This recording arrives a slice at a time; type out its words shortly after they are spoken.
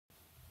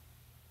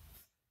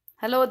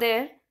Hello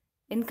there.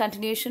 In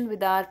continuation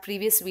with our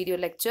previous video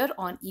lecture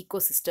on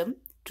ecosystem,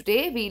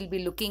 today we'll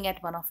be looking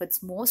at one of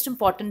its most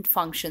important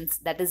functions,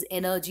 that is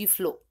energy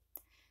flow.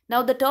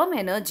 Now the term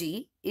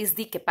energy is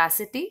the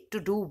capacity to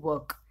do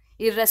work.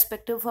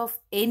 Irrespective of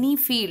any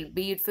field,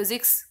 be it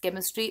physics,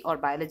 chemistry or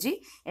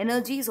biology,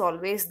 energy is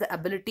always the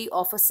ability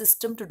of a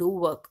system to do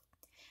work.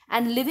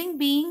 And living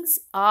beings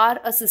are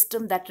a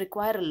system that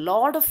require a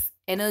lot of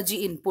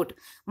energy input,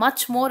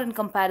 much more in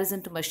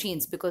comparison to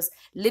machines, because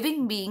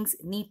living beings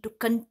need to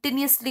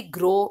continuously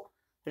grow,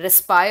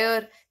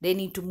 respire, they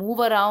need to move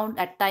around,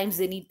 at times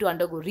they need to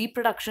undergo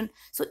reproduction.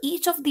 So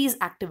each of these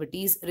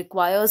activities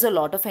requires a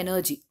lot of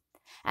energy.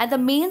 And the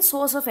main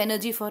source of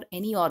energy for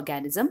any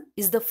organism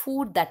is the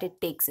food that it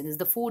takes in, is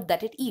the food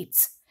that it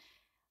eats.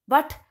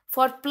 But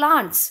for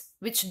plants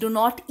which do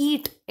not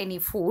eat any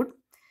food,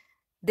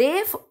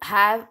 they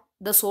have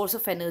the source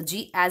of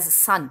energy as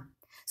sun.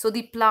 So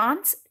the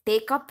plants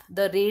take up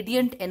the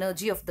radiant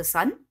energy of the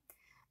sun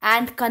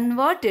and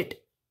convert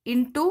it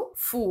into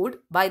food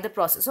by the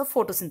process of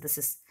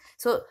photosynthesis.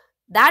 So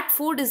that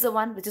food is the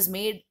one which is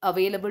made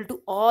available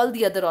to all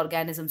the other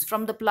organisms.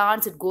 From the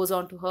plants, it goes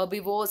on to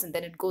herbivores, and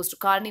then it goes to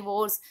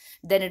carnivores,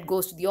 then it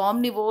goes to the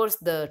omnivores,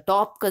 the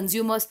top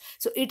consumers.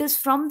 So it is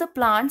from the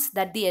plants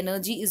that the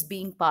energy is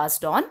being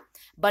passed on,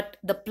 but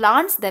the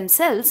plants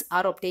themselves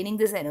are obtaining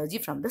this energy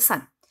from the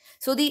sun.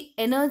 So the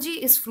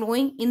energy is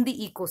flowing in the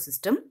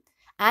ecosystem,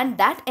 and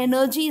that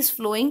energy is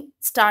flowing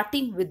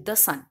starting with the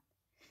sun.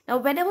 Now,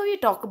 whenever we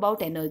talk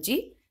about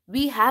energy,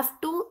 we have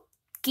to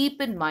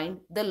keep in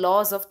mind the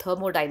laws of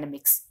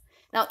thermodynamics.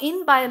 Now,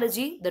 in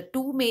biology, the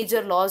two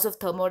major laws of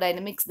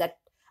thermodynamics that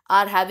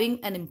are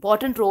having an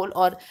important role,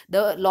 or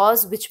the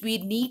laws which we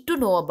need to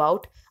know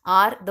about,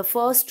 are the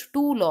first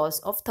two laws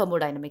of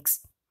thermodynamics.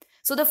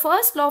 So, the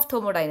first law of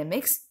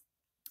thermodynamics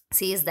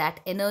says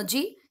that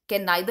energy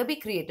can neither be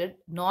created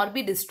nor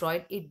be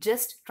destroyed. It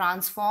just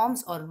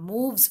transforms or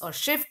moves or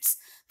shifts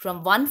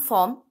from one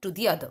form to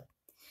the other.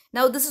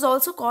 Now, this is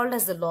also called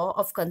as the law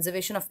of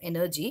conservation of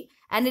energy,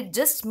 and it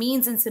just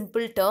means in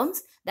simple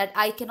terms that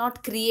I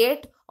cannot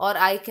create or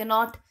I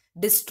cannot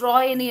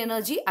destroy any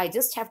energy. I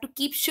just have to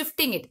keep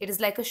shifting it. It is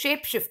like a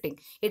shape shifting.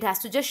 It has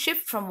to just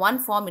shift from one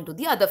form into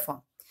the other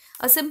form.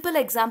 A simple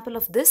example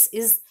of this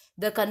is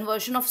the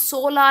conversion of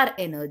solar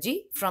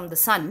energy from the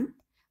sun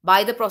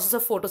by the process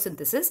of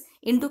photosynthesis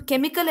into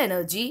chemical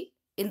energy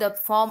in the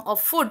form of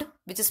food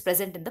which is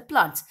present in the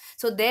plants.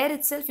 So there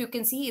itself you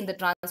can see in the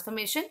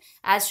transformation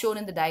as shown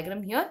in the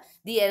diagram here,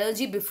 the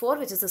energy before,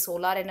 which is the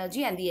solar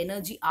energy, and the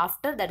energy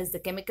after, that is the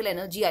chemical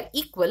energy, are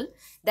equal,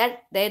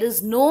 that there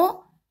is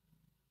no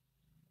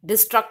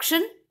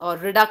destruction or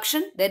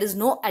reduction, there is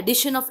no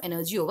addition of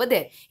energy over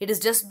there. It is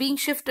just being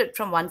shifted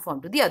from one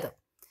form to the other.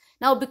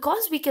 Now,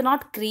 because we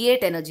cannot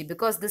create energy,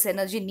 because this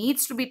energy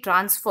needs to be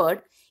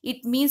transferred,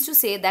 it means to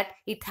say that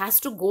it has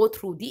to go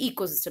through the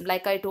ecosystem.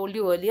 Like I told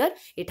you earlier,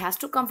 it has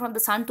to come from the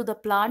sun to the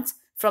plants,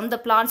 from the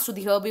plants to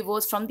the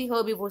herbivores, from the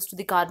herbivores to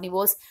the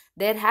carnivores.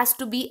 There has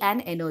to be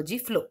an energy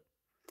flow.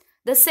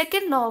 The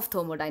second law of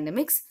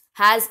thermodynamics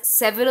has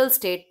several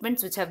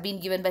statements which have been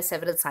given by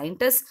several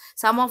scientists.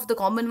 Some of the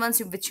common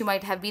ones which you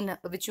might have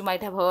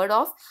heard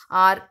of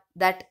are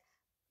that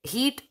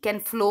heat can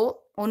flow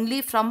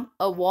only from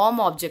a warm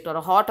object or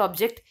a hot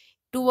object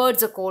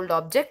towards a cold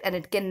object, and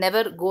it can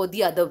never go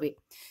the other way.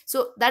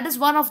 So that is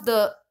one of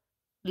the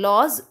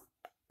laws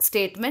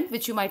statement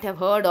which you might have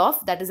heard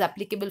of, that is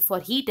applicable for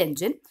heat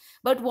engine.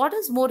 But what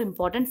is more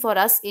important for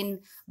us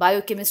in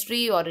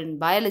biochemistry or in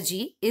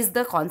biology is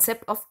the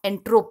concept of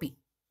entropy.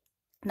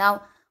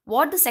 Now,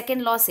 what the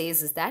second law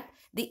says is that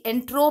the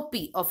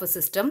entropy of a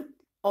system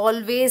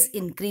always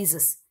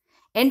increases.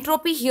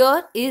 Entropy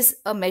here is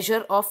a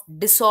measure of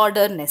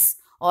disorderness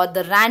or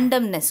the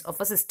randomness of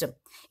a system.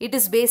 It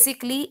is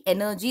basically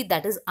energy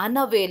that is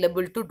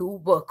unavailable to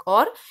do work,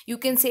 or you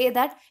can say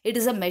that it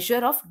is a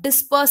measure of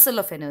dispersal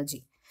of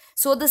energy.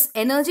 So this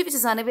energy which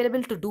is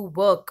unavailable to do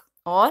work,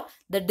 or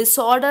the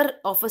disorder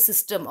of a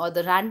system or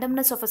the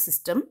randomness of a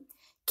system,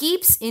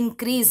 keeps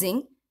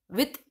increasing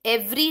with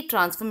every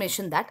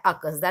transformation that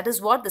occurs. That is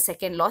what the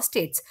second law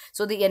states.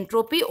 So the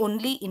entropy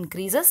only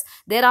increases.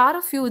 There are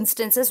a few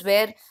instances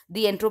where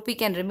the entropy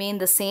can remain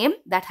the same.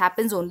 That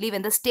happens only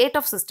when the state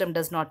of system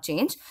does not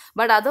change.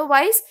 But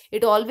otherwise,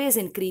 it always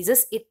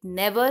increases. It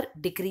never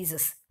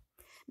decreases.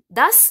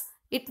 Thus,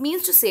 it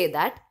means to say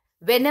that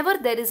whenever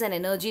there is an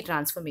energy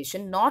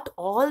transformation, not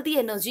all the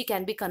energy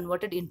can be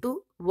converted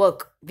into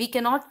work. We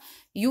cannot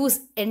use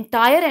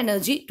entire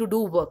energy to do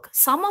work.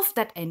 Some of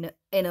that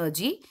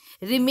energy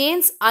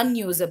remains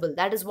unusable.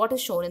 That is what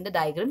is shown in the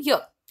diagram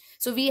here.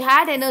 So we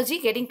had energy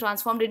getting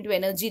transformed into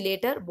energy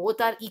later. Both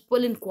are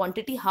equal in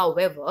quantity.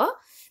 However,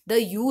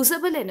 the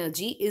usable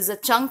energy is a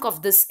chunk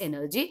of this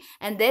energy,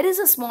 and there is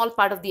a small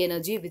part of the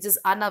energy which is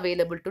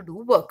unavailable to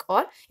do work,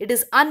 or it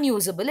is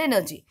unusable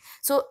energy.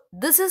 So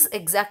this is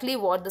exactly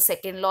what the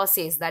second law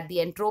says, that the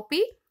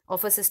entropy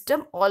of a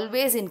system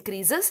always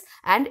increases,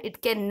 and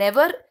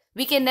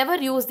we can never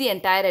use the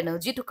entire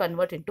energy to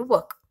convert into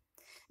work.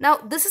 Now,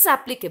 this is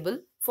applicable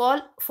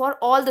for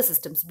all the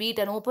systems, be it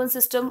an open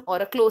system or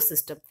a closed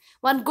system.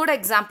 One good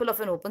example of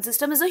an open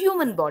system is a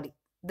human body.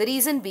 The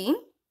reason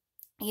being,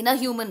 in a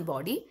human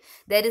body,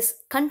 there is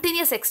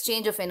continuous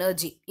exchange of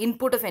energy.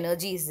 Input of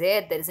energy is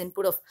there. There is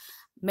input of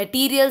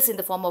materials in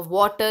the form of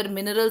water,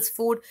 minerals,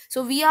 food.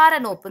 So we are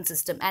an open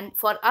system, and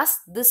for us,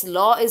 this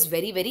law is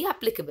very, very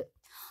applicable.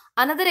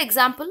 Another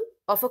example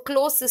of a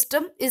closed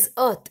system is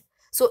Earth.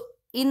 So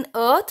in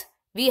Earth,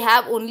 we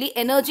have only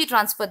energy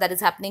transfer that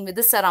is happening with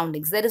the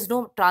surroundings. There is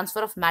no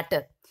transfer of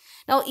matter.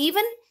 Now,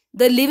 even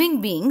the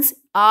living beings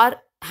are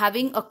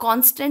having a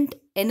constant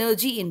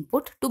energy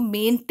input to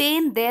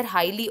maintain their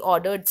highly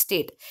ordered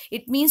state.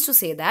 It means to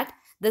say that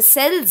the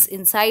cells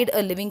inside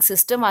a living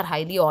system are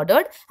highly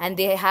ordered and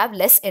they have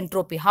less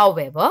entropy.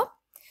 However,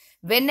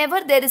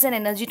 whenever there is an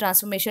energy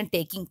transformation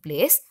taking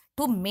place,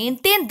 to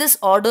maintain this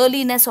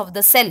orderliness of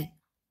the cell,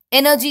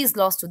 energy is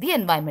lost to the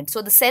environment.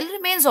 So the cell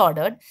remains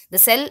ordered, the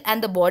cell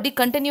and the body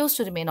continues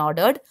to remain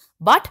ordered,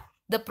 but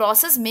the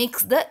process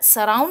makes the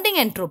surrounding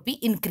entropy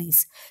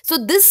increase. So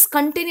this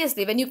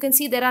continuously, when you can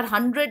see there are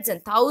hundreds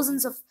and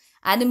thousands of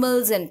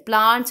animals and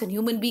plants and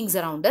human beings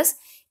around us,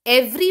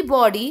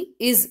 everybody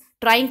is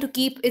trying to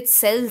keep its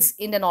cells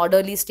in an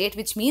orderly state,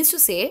 which means to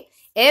say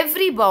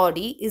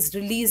everybody is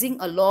releasing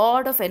a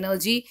lot of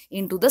energy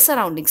into the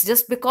surroundings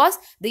just because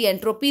the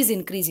entropy is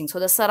increasing. So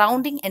the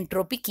surrounding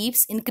entropy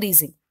keeps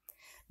increasing.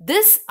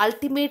 This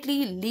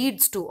ultimately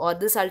leads to, or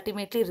this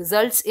ultimately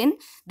results in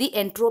the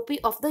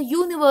entropy of the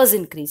universe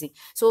increasing.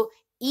 So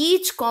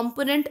each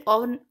component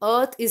on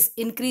Earth is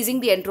increasing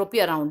the entropy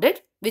around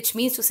it, which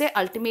means to say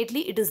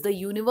ultimately it is the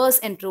universe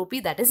entropy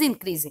that is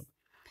increasing.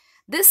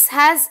 This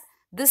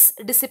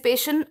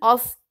dissipation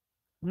of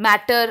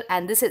matter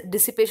and this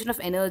dissipation of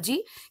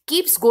energy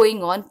keeps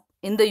going on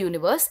in the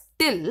universe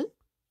till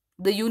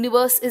the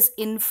universe is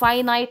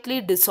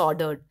infinitely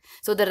disordered.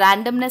 So the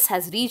randomness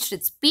has reached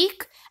its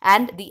peak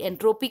and the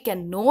entropy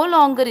can no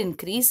longer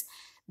increase.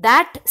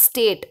 That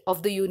state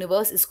of the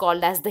universe is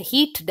called as the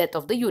heat death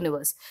of the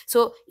universe.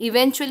 So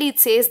eventually it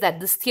says that,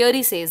 this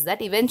theory says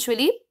that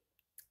eventually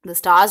the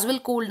stars will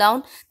cool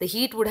down, the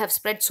heat would have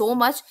spread so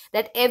much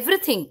that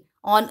everything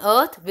on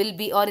Earth will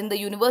be, or in the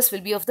universe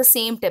will be, of the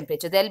same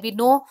temperature. There will be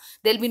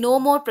no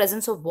more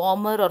presence of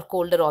warmer or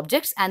colder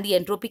objects, and the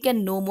entropy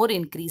can no more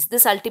increase.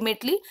 This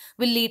ultimately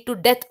will lead to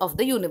death of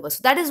the universe.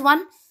 That is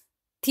one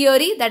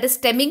theory that is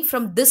stemming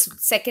from this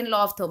second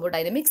law of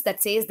thermodynamics,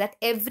 that says that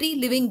every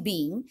living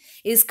being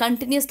is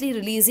continuously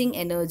releasing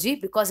energy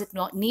because it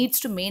needs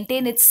to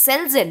maintain its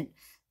cells in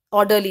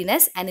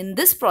orderliness, and in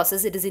this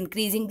process it is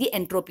increasing the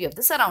entropy of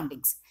the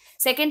surroundings.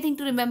 Second thing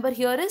to remember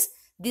here is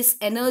this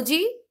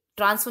energy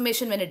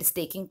transformation, when it is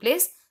taking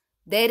place,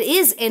 there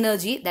is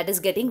energy that is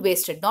getting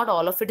wasted. Not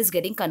all of it is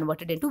getting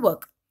converted into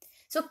work.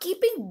 So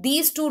keeping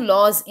these two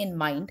laws in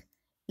mind,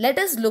 let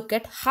us look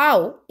at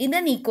how in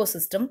an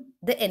ecosystem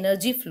the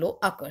energy flow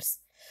occurs.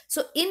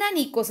 So in an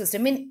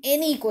ecosystem, in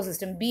any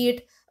ecosystem, be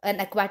it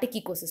an aquatic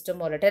ecosystem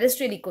or a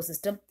terrestrial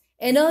ecosystem,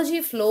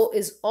 energy flow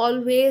is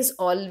always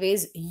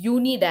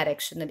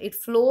unidirectional.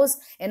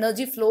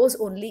 Energy flows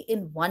only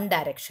in one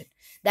direction.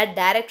 That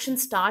direction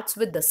starts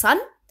with the sun,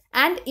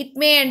 and it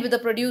may end with the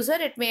producer,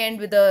 it may end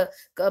with the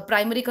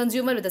primary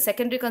consumer, with the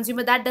secondary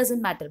consumer, that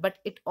doesn't matter. But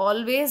it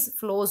always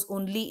flows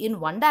only in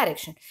one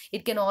direction.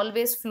 It can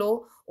always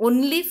flow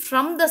only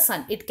from the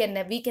sun. We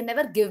can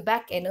never give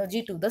back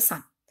energy to the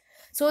sun.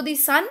 So the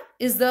sun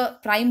is the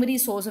primary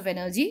source of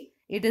energy.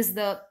 It is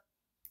the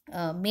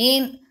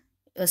main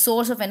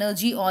source of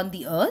energy on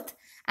the Earth.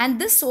 And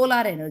this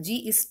solar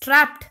energy is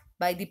trapped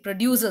by the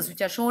producers,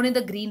 which are shown in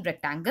the green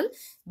rectangle,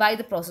 by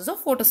the process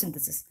of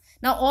photosynthesis.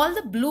 Now, all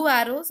the blue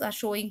arrows are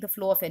showing the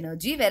flow of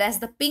energy, whereas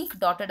the pink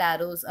dotted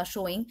arrows are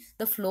showing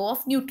the flow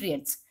of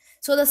nutrients.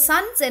 So, the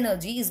sun's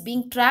energy is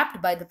being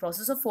trapped by the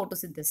process of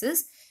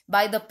photosynthesis,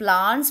 by the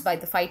plants, by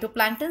the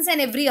phytoplanktons and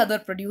every other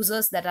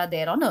producers that are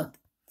there on Earth.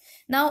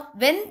 Now,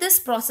 when this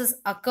process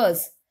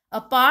occurs,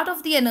 a part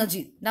of the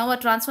energy, now a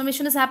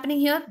transformation is happening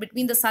here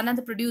between the sun and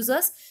the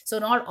producers. So,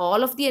 not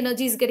all of the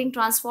energy is getting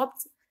transformed.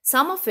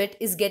 Some of it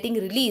is getting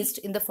released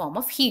in the form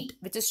of heat,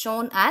 which is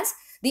shown as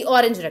the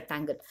orange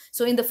rectangle.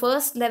 So in the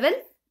first level,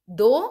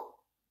 though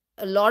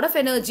a lot of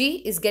energy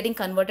is getting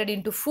converted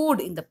into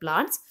food in the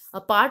plants, a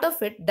part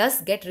of it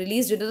does get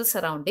released into the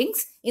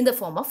surroundings in the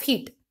form of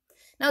heat.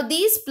 Now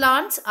these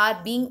plants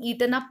are being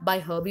eaten up by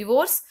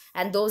herbivores,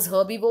 and those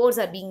herbivores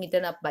are being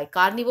eaten up by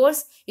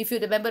carnivores. If you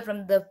remember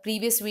from the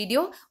previous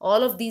video,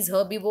 all of these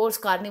herbivores,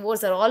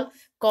 carnivores are all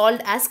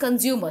called as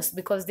consumers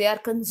because they are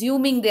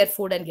consuming their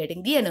food and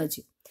getting the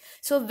energy.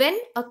 So when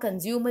a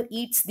consumer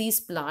eats these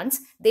plants,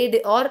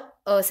 or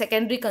a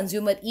secondary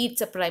consumer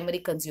eats a primary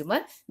consumer,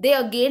 they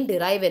again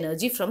derive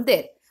energy from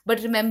there.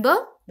 But remember,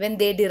 when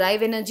they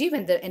derive energy,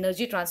 when the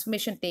energy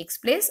transformation takes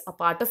place, a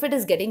part of it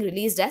is getting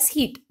released as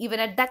heat, even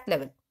at that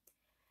level.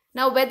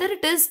 Now, whether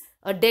it is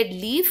a dead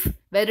leaf,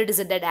 whether it is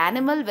a dead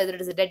animal, whether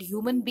it is a dead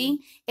human being,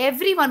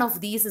 every one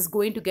of these is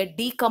going to get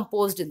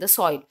decomposed in the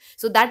soil.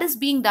 So that is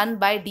being done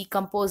by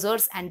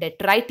decomposers and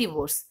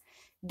detritivores.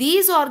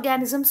 These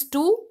organisms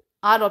too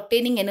are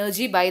obtaining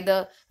energy by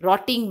the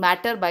rotting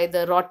matter, by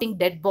the rotting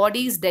dead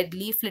bodies, dead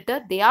leaf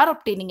litter. They are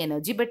obtaining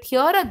energy. But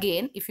here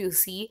again, if you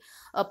see,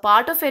 a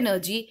part of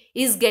energy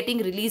is getting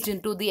released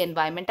into the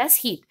environment as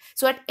heat.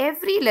 So at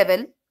every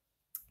level,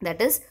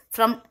 that is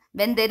from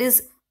when there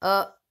is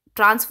a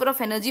transfer of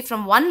energy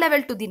from one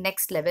level to the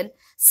next level,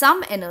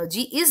 some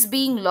energy is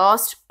being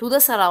lost to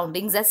the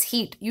surroundings as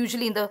heat.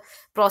 Usually in the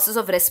process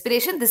of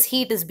respiration, this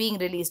heat is being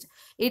released.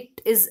 It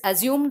is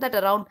assumed that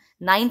around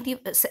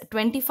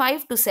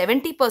 25 to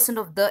 70%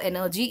 of the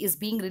energy is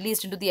being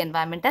released into the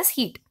environment as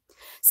heat.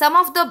 Some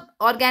of the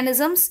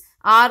organisms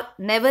are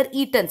never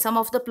eaten. Some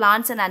of the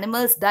plants and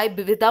animals die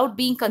without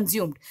being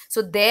consumed.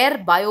 So their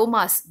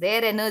biomass,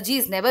 their energy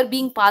is never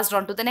being passed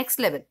on to the next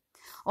level.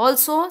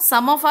 Also,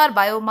 some of our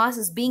biomass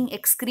is being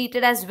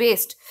excreted as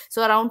waste.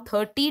 So around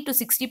 30 to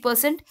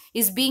 60%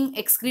 is being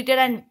excreted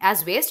and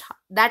as waste.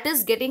 That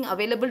is getting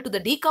available to the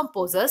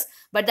decomposers,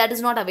 but that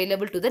is not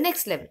available to the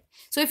next level.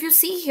 So if you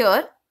see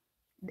here,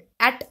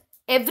 at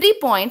every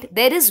point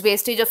there is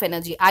wastage of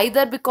energy,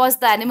 either because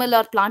the animal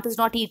or plant is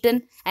not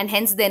eaten and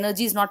hence the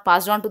energy is not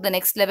passed on to the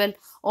next level,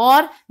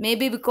 or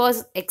maybe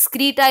because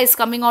excreta is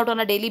coming out on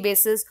a daily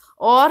basis,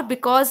 or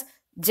because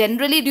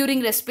generally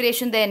during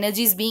respiration the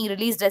energy is being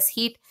released as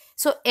heat.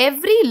 So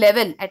every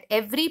level, at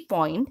every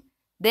point,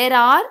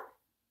 there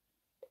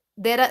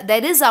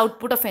is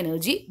output of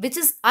energy which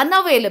is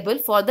unavailable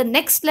for the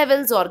next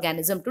level's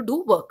organism to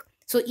do work.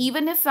 So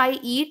even if I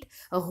eat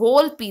a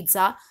whole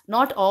pizza,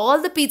 not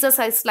all the pizza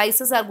size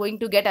slices are going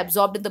to get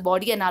absorbed in the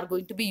body and are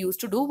going to be used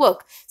to do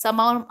work. Some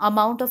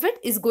amount of it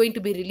is going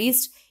to be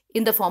released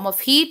in the form of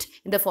heat,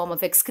 in the form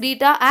of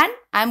excreta,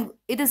 and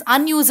it is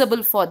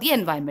unusable for the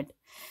environment.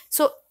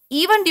 So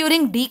even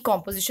during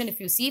decomposition, if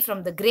you see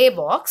from the gray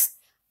box,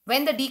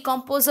 when the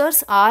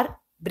decomposers are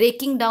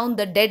breaking down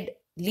the dead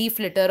leaf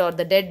litter or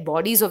the dead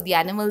bodies of the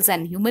animals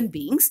and human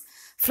beings,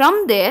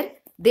 from there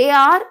they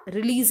are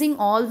releasing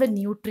all the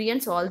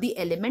nutrients, all the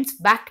elements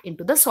back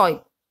into the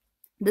soil.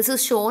 This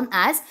is shown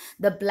as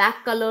the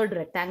black colored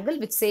rectangle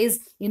which says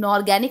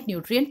inorganic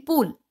nutrient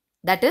pool.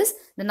 That is,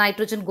 the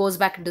nitrogen goes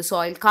back into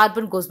soil,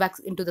 carbon goes back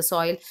into the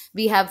soil,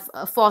 we have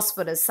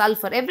phosphorus,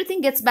 sulfur,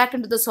 everything gets back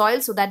into the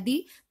soil so that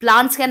the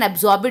plants can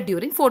absorb it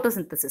during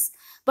photosynthesis.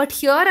 But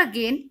here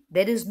again,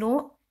 there is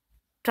no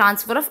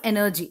transfer of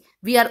energy.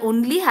 We are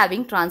only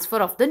having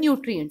transfer of the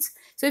nutrients.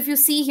 So if you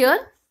see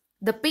here,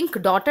 the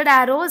pink dotted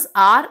arrows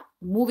are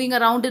moving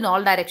around in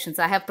all directions.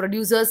 I have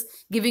producers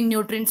giving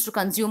nutrients to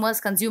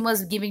consumers,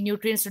 consumers giving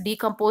nutrients to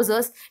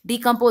decomposers,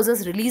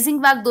 decomposers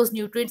releasing back those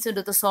nutrients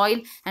into the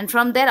soil, and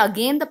from there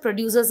again the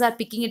producers are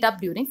picking it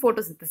up during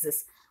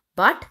photosynthesis.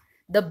 But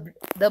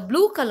the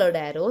blue colored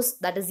arrows,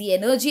 that is the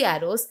energy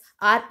arrows,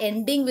 are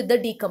ending with the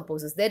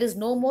decomposers. There is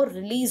no more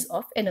release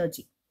of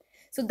energy.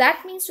 So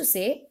that means to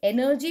say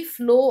energy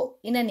flow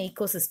in an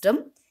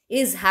ecosystem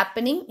is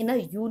happening in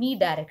a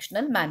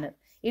unidirectional manner.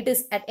 It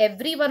is at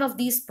every one of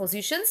these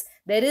positions,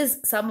 there is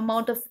some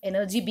amount of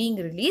energy being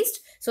released.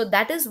 So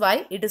that is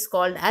why it is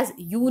called as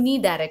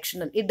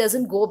unidirectional. It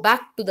doesn't go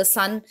back to the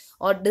sun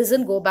or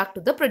doesn't go back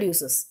to the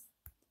producers.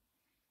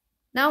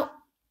 Now,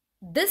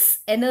 this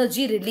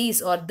energy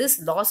release or this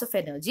loss of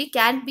energy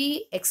can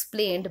be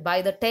explained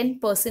by the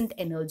 10%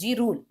 energy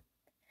rule.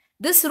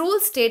 This rule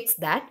states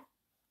that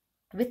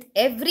with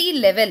every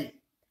level,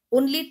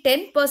 only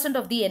 10%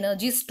 of the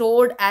energy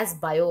stored as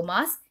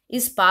biomass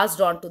is passed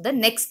on to the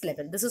next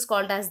level. This is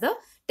called as the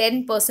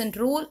 10%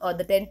 rule or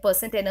the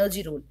 10%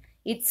 energy rule.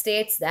 It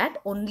states that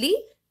only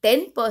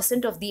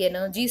 10% of the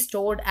energy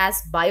stored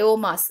as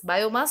biomass.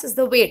 Biomass is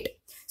the weight.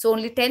 So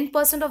only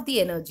 10% of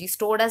the energy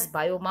stored as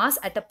biomass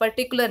at a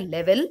particular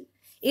level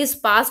is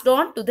passed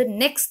on to the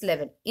next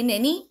level in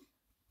any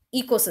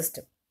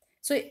ecosystem.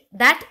 So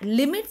that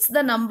limits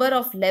the number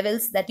of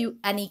levels that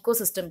an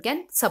ecosystem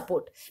can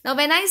support. Now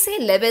when I say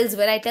levels,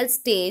 when I tell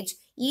stage,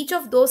 each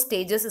of those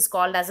stages is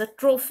called as a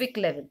trophic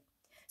level.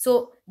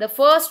 So the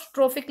first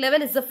trophic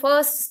level is the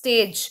first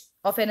stage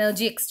of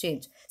energy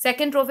exchange.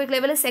 Second trophic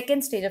level is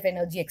second stage of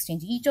energy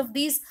exchange. Each of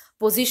these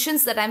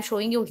positions that I am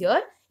showing you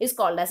here is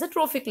called as a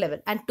trophic level.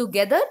 And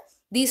together,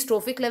 these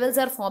trophic levels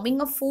are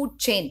forming a food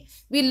chain.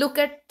 We'll look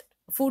at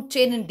food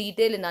chain in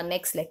detail in our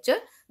next lecture.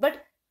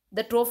 But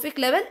the trophic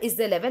level is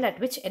the level at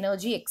which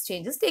energy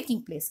exchange is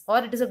taking place, or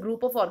it is a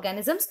group of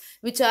organisms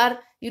which are,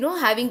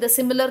 having the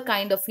similar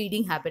kind of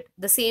feeding habit,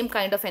 the same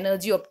kind of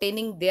energy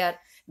obtaining where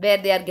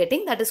they are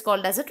getting, that is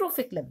called as a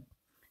trophic level.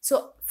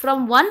 So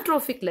from one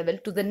trophic level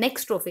to the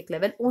next trophic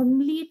level,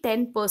 only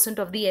 10%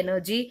 of the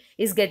energy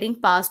is getting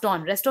passed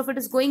on. Rest of it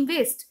is going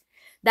waste.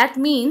 That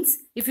means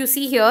if you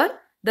see here,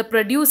 the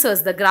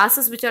producers, the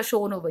grasses which are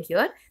shown over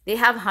here, they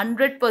have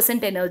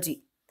 100%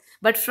 energy.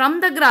 But from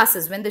the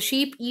grasses, when the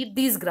sheep eat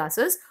these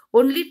grasses,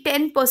 only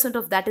 10%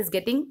 of that is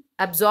getting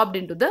absorbed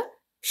into the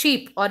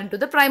sheep or into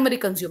the primary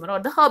consumer or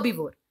the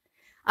herbivore.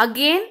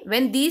 Again,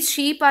 when these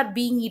sheep are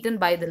being eaten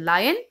by the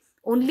lion,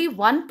 only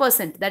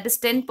 1%, that is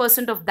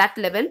 10% of that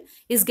level,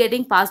 is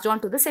getting passed on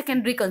to the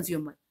secondary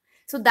consumer.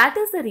 So that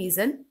is the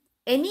reason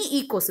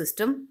any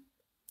ecosystem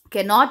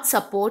cannot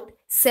support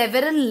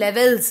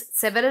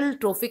several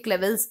trophic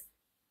levels,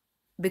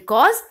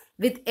 because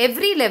with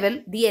every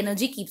level the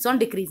energy keeps on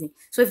decreasing.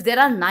 So if there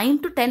are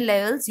 9 to 10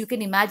 levels, you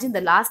can imagine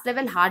the last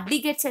level hardly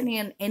gets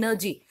any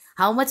energy.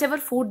 How much ever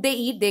food they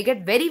eat, they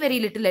get very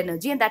little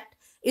energy, and that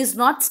is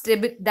not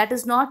stable, that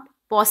is not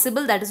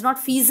possible, that is not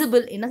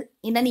feasible in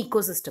an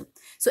ecosystem.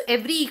 So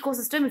every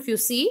ecosystem, if you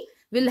see,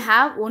 will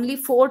have only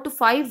 4 to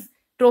 5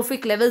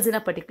 trophic levels in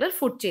a particular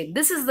food chain.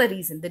 This is the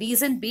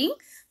reason being,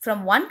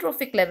 from one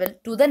trophic level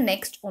to the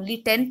next,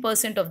 only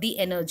 10% of the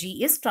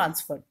energy is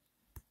transferred.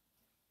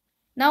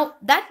 Now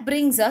that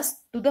brings us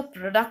to the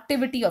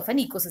productivity of an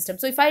ecosystem.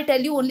 So if I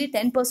tell you only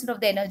 10% of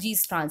the energy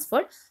is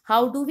transferred,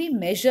 how do we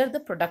measure the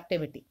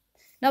productivity?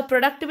 Now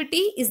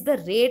productivity is the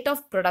rate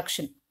of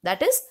production.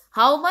 That is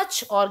how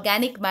much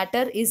organic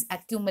matter is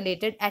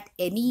accumulated at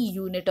any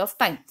unit of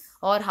time,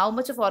 or how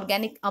much of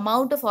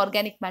amount of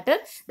organic matter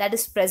that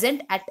is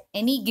present at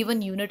any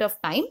given unit of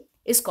time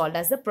is called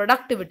as the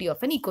productivity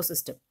of an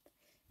ecosystem.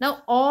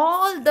 Now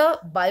all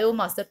the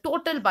biomass, the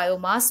total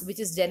biomass which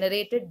is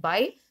generated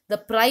by the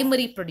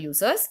primary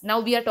producers. Now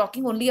we are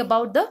talking only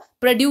about the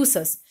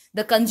producers.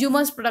 The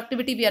consumers'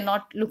 productivity, we are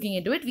not looking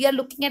into it. We are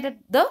looking at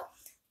the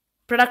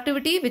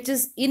productivity which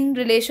is in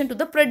relation to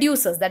the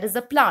producers, that is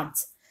the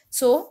plants.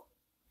 So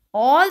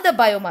all the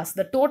biomass,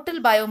 the total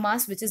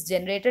biomass which is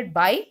generated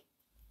by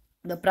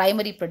the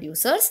primary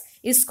producers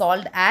is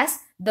called as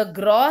the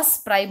gross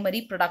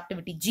primary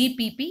productivity.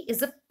 GPP is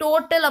the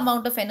total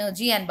amount of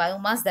energy and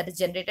biomass that is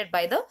generated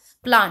by the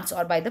plants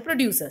or by the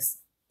producers.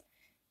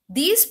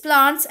 These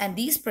plants and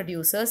these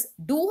producers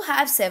do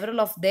have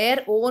several of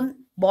their own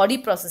body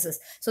processes.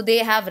 So they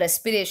have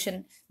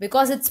respiration.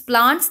 Because it's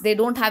plants, they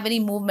don't have any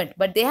movement,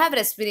 but they have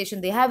respiration,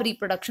 they have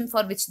reproduction,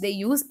 for which they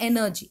use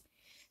energy.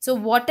 So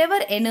whatever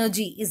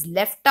energy is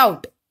left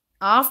out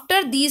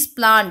after these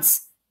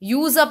plants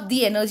use up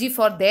the energy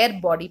for their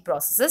body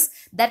processes,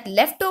 that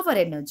leftover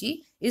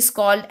energy is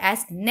called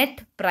as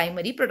net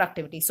primary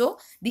productivity. So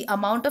the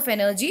amount of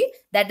energy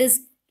that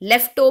is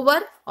left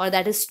over, or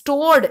that is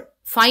stored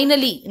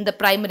finally in the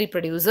primary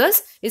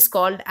producers, is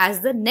called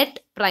as the net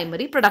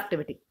primary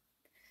productivity.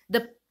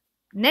 The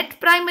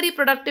net primary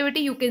productivity,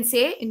 you can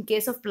say in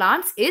case of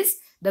plants, is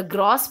the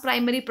gross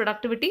primary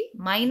productivity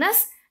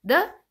minus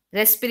the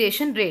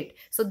respiration rate.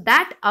 So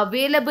that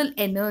available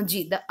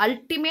energy, the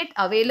ultimate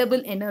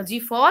available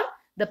energy for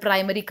the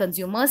primary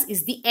consumers,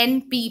 is the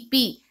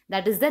NPP,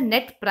 that is the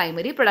net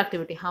primary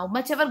productivity. How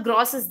much ever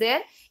gross is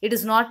there, it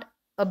is not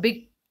a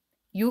big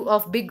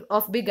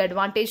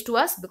advantage to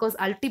us, because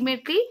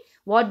ultimately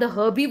what the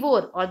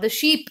herbivore or the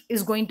sheep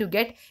is going to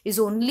get is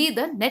only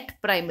the net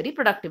primary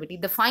productivity,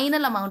 the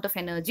final amount of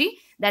energy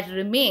that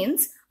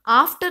remains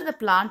after the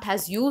plant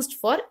has used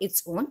for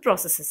its own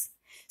processes.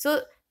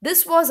 So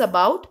this was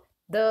about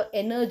the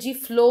energy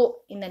flow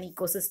in an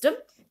ecosystem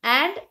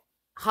and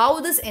how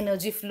this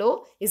energy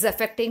flow is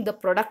affecting the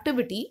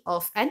productivity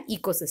of an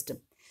ecosystem.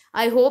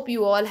 I hope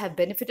you all have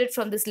benefited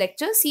from this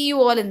lecture. See you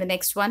all in the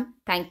next one.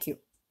 Thank you.